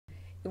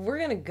If we're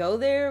gonna go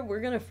there, we're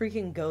gonna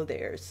freaking go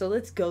there. So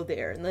let's go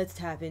there and let's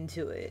tap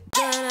into it.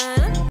 You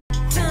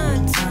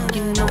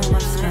know my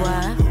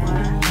squad.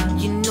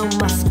 You know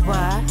my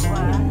squad.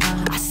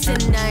 I said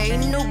there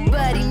ain't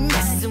nobody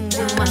messing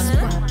with my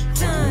squad.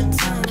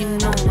 You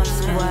know my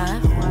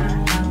squad.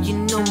 You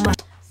know my.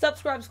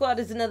 Subscribe Squad,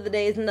 is another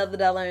day, it's another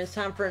dollar, and it's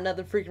time for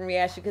another freaking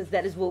reaction, because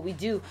that is what we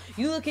do.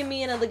 You look at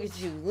me and I look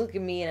at you. Look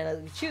at me and I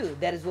look at you.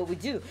 That is what we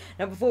do.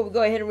 Now, before we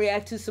go ahead and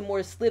react to some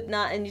more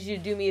Slipknot, I need you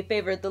to do me a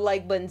favor, hit the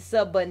like button,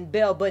 sub button,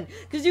 bell button,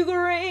 because you can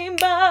ring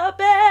my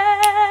bell.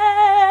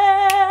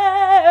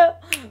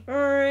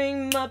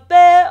 Ring my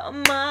bell,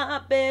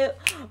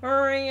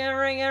 ring it,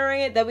 ring it,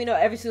 ring it. That we know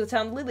every single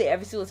time, literally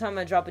every single time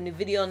I drop a new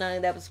video. Not only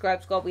that, but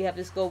Subscribe Squad, we have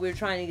this goal. We're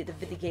trying to get to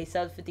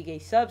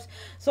 50k subs,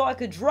 so I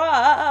could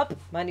drop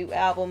my new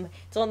album.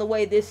 It's on the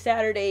way this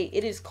Saturday.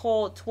 It is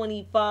called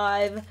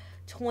 25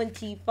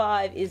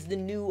 is the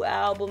new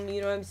album.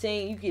 You know what I'm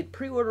saying? You can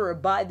pre-order or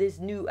buy this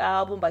new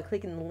album by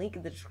clicking the link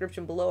in the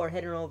description below or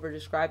heading over to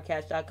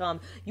TheRealScribeCash.com.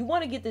 You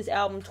want to get this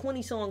album,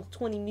 20 songs,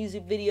 20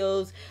 music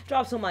videos,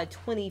 drops on my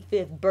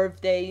 25th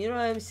birthday. You know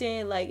what I'm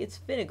saying? Like, it's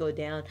finna go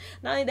down.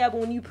 Not only that,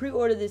 but when you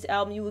pre-order this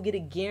album, you will get a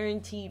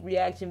guaranteed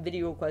reaction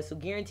video request. So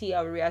guarantee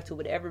I will react to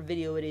whatever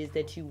video it is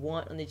that you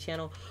want on the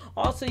channel.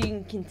 Also, you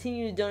can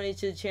continue to donate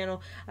to the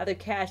channel, either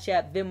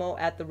CashApp, Venmo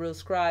at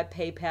TheRealScribe,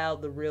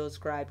 PayPal,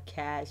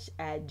 TheRealScribeCash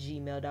at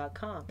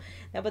gmail.com.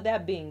 Now, with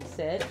that being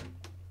said,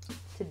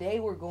 today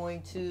we're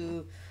going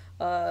to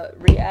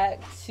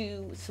react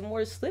to some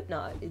more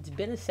Slipknot. It's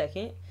been a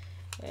second,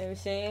 you know what I'm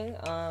saying?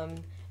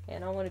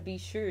 And I want to be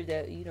sure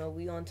that, you know,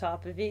 we on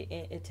top of it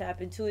and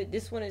tap into it.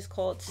 This one is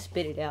called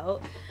Spit It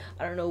Out.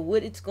 I don't know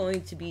what it's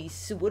going to be,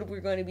 what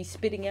we're going to be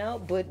spitting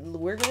out, but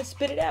we're going to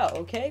spit it out,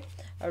 okay?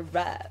 All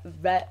right.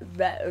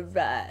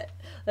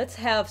 Let's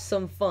have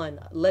some fun.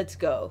 Let's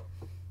go.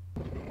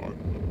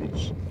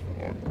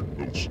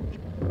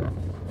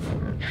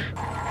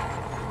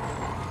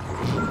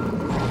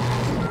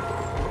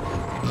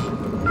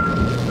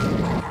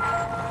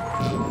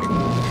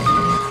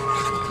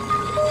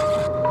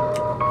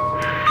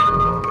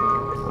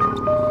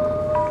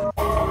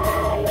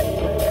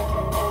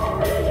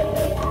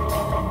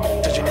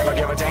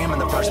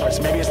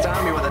 Maybe it's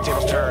time you when the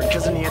tables turn,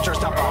 cause in the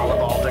interest of all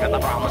involved, I got the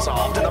problem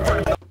solved.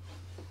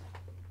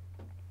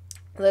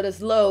 Let us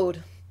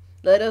load.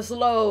 Let us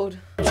load.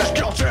 This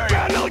culture,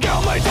 yeah,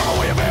 illegal, mate, I'm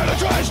away of air to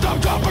try and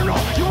stop, drop, and roll.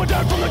 You were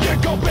dead from the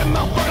get-go, been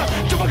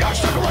motherfucker. Jump a cock,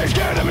 stuck away,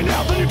 scared of me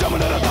now, then you dumb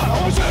it, and I thought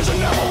always is and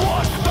never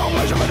was. Don't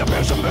measure me to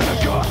pierce some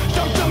vinegar.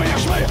 Don't tell me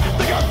actually,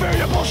 think I fear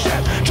your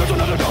bullshit. Just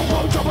another dumb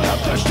blow, jumping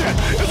up this shit.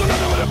 It's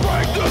another way to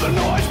break through the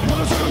noise.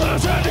 With a circle that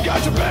has had to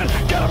guide your bed.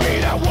 Gotta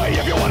be that way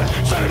if you want it.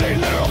 Sanity,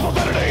 literal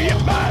profanity, yeah,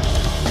 man.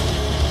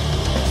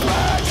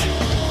 Smash it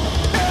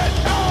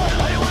out.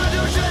 All you wanna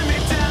do is shut me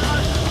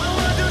down. All I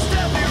wanna do is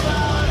step you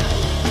out.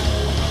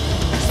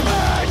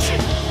 Smash it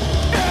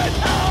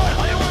out.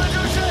 All you wanna do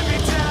is shut me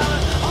down.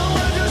 All I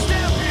wanna do is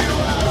step you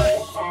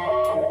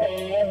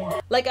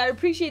out. Like, I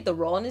appreciate the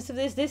rawness of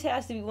this. This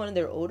has to be one of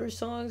their older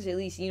songs. At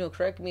least, you know,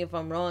 correct me if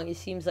I'm wrong. It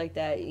seems like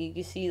that. You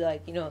can see,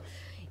 like, you know,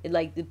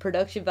 like the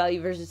production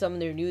value versus some of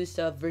their new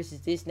stuff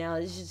versus this now.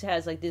 This just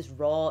has like this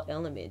raw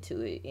element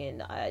to it,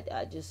 and I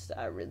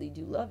really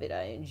do love it.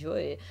 I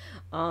enjoy it.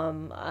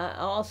 I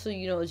also,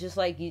 you know, it's just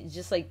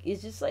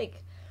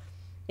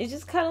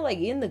kind of like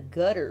in the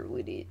gutter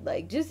with it,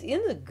 like just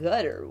in the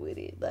gutter with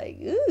it, like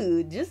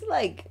ooh, just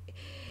like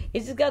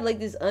it's just got like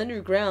this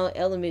underground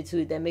element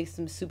to it that makes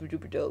them super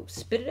duper dope.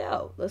 Spit it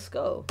out. Let's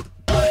go.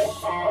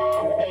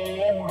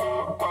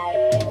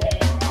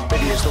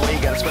 It's the way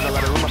you gotta spend a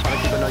lot of room up on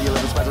it, keeping all your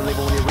living spots and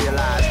leaving when you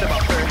realize. Step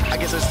out there, I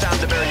guess it's time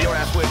to bury your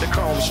ass with the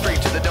chrome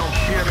straight to the dome.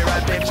 You hear me right,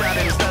 babe, shout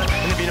it, it's done.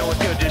 And if you know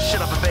it's good, just shut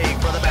up and beg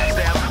for the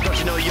backstab. Don't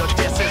you know you're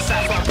distance,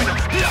 that's why I'm feeling.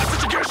 Yeah,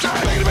 since you get shot,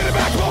 making a minute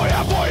back, boy,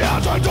 I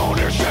don't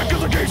hear shit,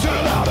 cause the gate's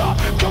hitting louder.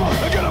 Come on,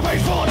 I get a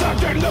face full of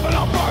duct tape, living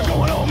up bar,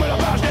 going home in a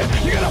basket.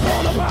 You get up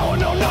on the power,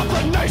 no,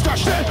 nothing nice, that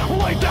shit.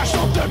 Well, ain't that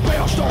something,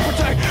 bail, don't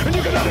protect. And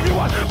you can let if you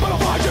want, but I'll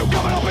find you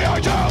coming up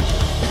behind you.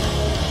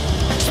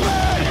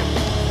 Spin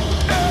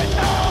it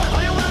out.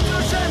 All you wanna do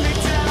is shut me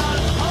down.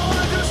 All I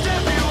wanna do is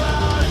step you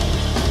out.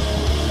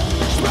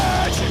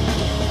 Smash it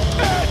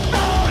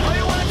out. All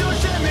you wanna do is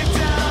shut me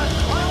down.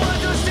 All I wanna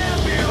do is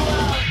step you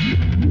out.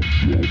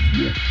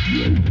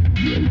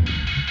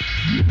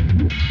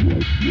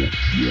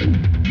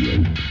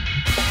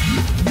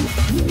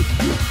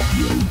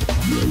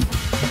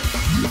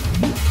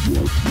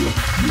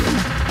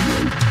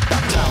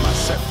 Time I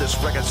set this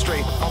record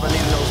straight. All the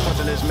needle nose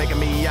punching is making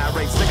me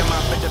irate. Sick of my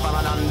bitch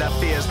falling on their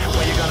fears.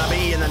 Where you gonna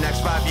be in the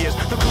next 5 years?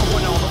 The cool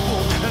one, all the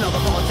fool, and all the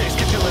politics.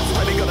 Get your lips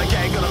ready, gonna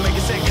gag, gonna make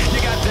you sick.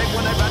 You got dick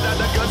when they find out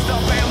the good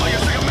stuff. Bam, are you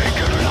sick of me?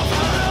 Good enough.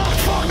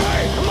 Fuck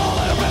me, I'm all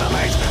out of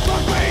enemies.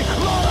 Fuck me,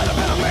 I'm all out of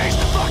enemies.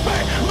 Fuck me,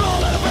 I'm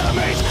all out of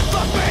enemies.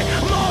 Fuck me,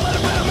 I'm all out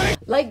of enemies.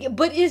 Like, like,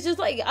 but it's just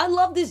like, I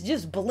love this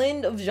just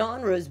blend of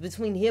genres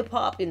between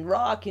hip-hop and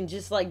rock and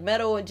just like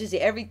metal and just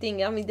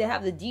everything. I mean, they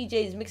have the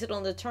DJs mix it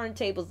on the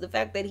turntables, the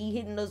fact that he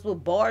hitting us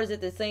with bars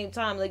at the same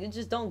time, like, it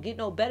just don't get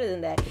no better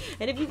than that.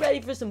 And if you're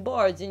ready for some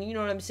bars, and you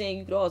know what I'm saying,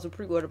 you could also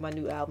pre-order my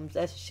new albums.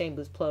 That's a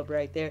shameless plug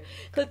right there.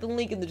 Click the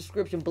link in the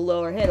description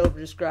below or head over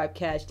to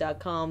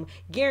ScribeCash.com.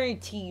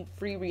 Guaranteed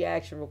free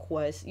reaction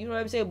requests. You know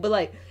what I'm saying? But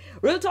like,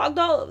 real talk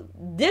though,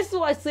 this is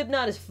why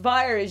Slipknot is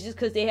fire, is just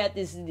because they had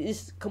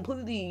this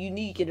completely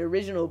unique and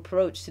original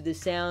approach to the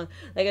sound.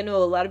 Like, I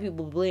know a lot of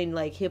people blend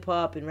like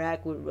hip-hop and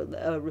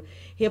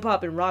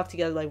hip-hop and rock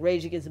together, like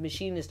Rage Against the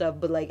Machine and stuff,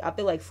 but like, I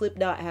feel like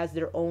Slipknot has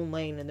their own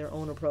lane and their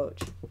own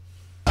approach.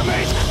 Fuck me,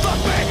 I'm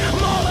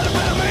all out of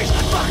enemies.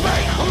 Fuck me,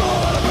 I'm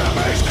all out of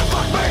enemies.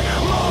 Fuck me,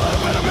 I'm all out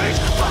of enemies.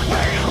 Fuck me,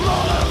 I'm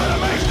all out of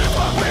enemies.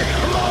 Fuck me,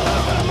 I'm all out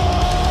of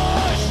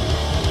enemies.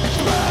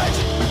 Spread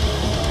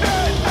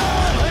it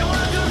out. All you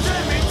wanna do is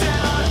take me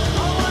down.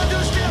 All I wanna do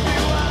is stamp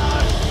you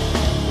out.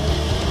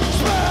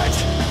 Spread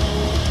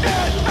it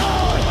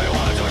out. All you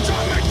wanna do is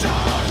drag me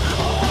down.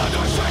 All I wanna do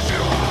is strike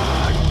you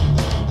out.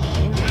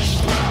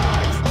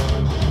 Spread.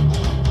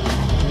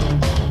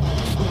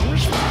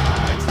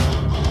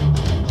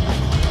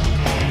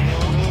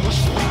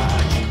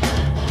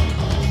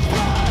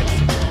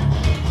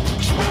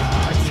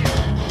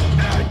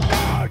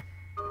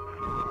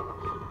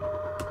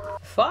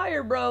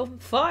 Fire, bro,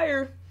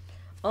 fire.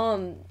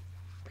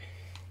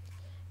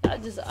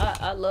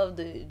 I love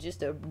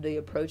the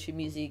approach of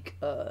music,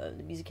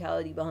 the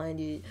musicality behind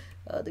it,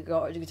 the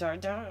guitar.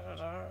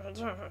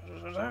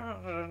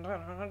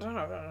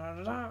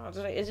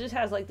 It just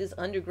has like this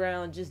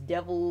underground, just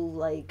devil,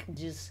 like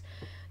just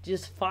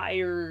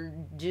fire,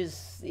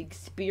 just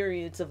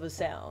experience of a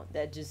sound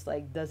that just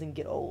like doesn't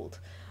get old.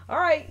 All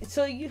right,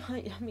 so I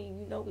mean,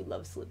 you know, we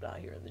love Slipknot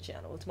here on the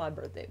channel. It's my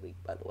birthday week,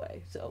 by the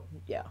way. So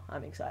yeah,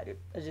 I'm excited.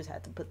 I just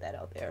had to put that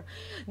out there.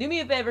 Do me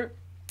a favor.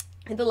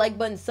 Hit the like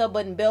button, sub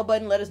button, bell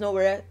button. Let us know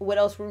what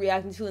else we're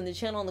reacting to in the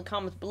channel in the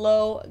comments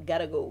below.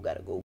 Gotta go.